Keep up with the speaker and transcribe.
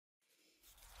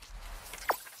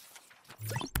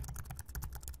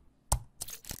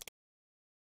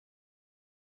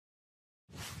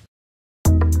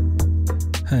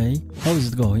Hey, how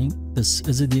is it going? This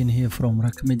is Dean here from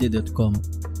Raqmedia.com.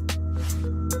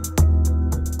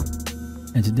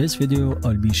 In today's video,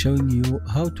 I'll be showing you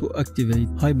how to activate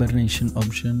hibernation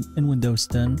option in Windows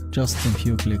 10 just in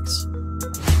few clicks.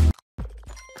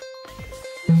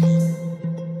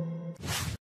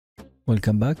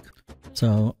 Welcome back.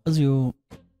 So as you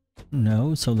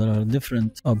know, there are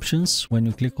different options. When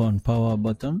you click on power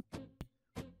button,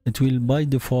 it will by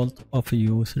default offer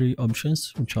you three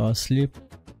options, which are sleep,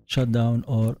 shutdown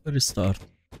or restart.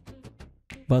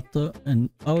 But in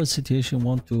our situation, we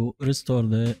want to restore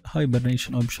the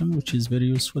hibernation option, which is very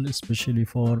useful, especially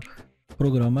for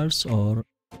programmers or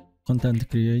content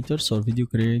creators or video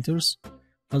creators,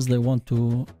 as they want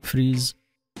to freeze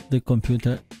the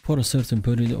computer for a certain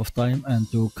period of time and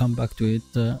to come back to it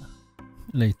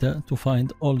later to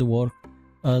find all the work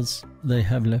as they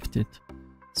have left it.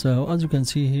 So as you can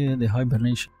see here, the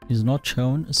hibernation is not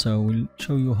shown, so we'll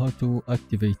show you how to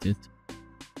activate it.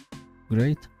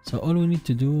 Great. So all we need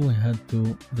to do, we head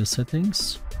to the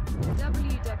settings,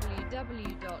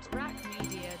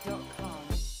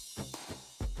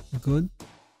 www.raqmedia.com. good,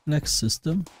 next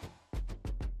system,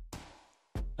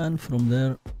 and from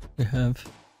there we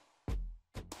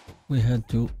head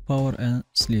to power and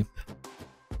sleep.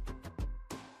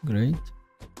 Great.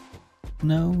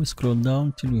 Now we scroll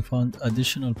down till we find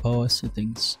additional power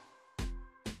settings.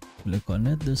 Click on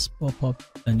it, this pop up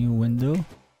a new window,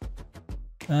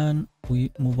 and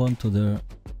we move on to the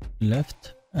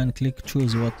left and click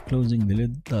choose what closing the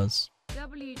lid does.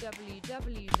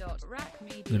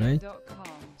 www.raqmedia.com.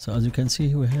 So as you can see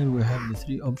here, we have the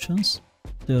three options: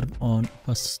 turn on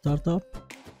fast startup,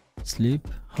 sleep,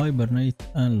 hibernate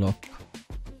and lock.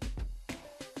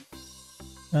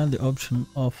 And the option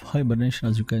of hibernation,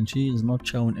 as you can see, is not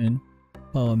shown in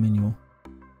power menu.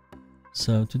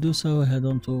 So to do so, head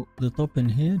on to the top in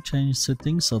here, change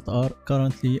settings that are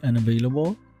currently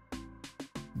unavailable.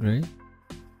 Great.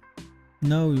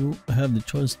 Now you have the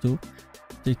choice to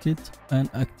take it and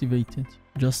activate it.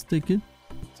 Just take it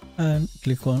and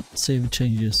click on save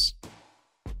changes.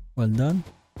 Well done.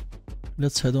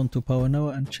 Let's head on to power now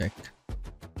and check.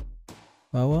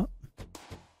 Power.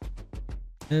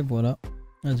 Et voila.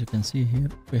 As you can see here,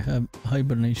 we have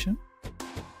hibernation.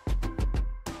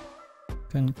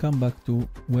 Can come back to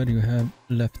where you have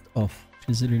left off, which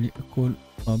is really a cool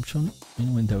option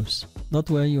in Windows. That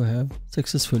way you have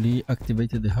successfully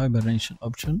activated the hibernation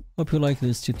option. Hope you like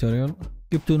this tutorial.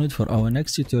 Keep tuned for our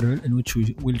next tutorial, in which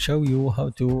we will show you how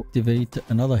to activate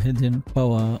another hidden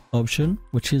power option,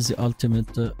 which is the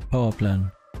ultimate power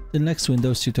plan. Till next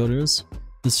Windows tutorials,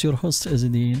 this is your host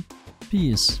Azadeen.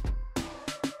 Peace.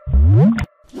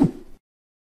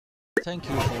 Thank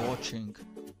you for watching.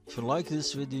 If you like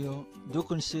this video, do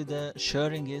consider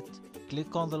sharing it,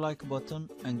 click on the like button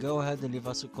and go ahead and leave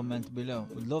us a comment below.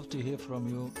 We'd love to hear from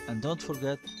you, and don't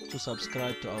forget to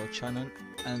subscribe to our channel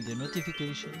and the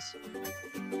notifications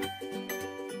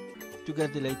to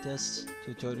get the latest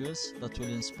tutorials that will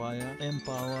inspire,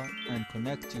 empower and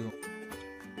connect you.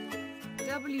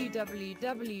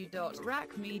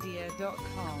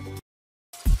 www.raqmedia.com.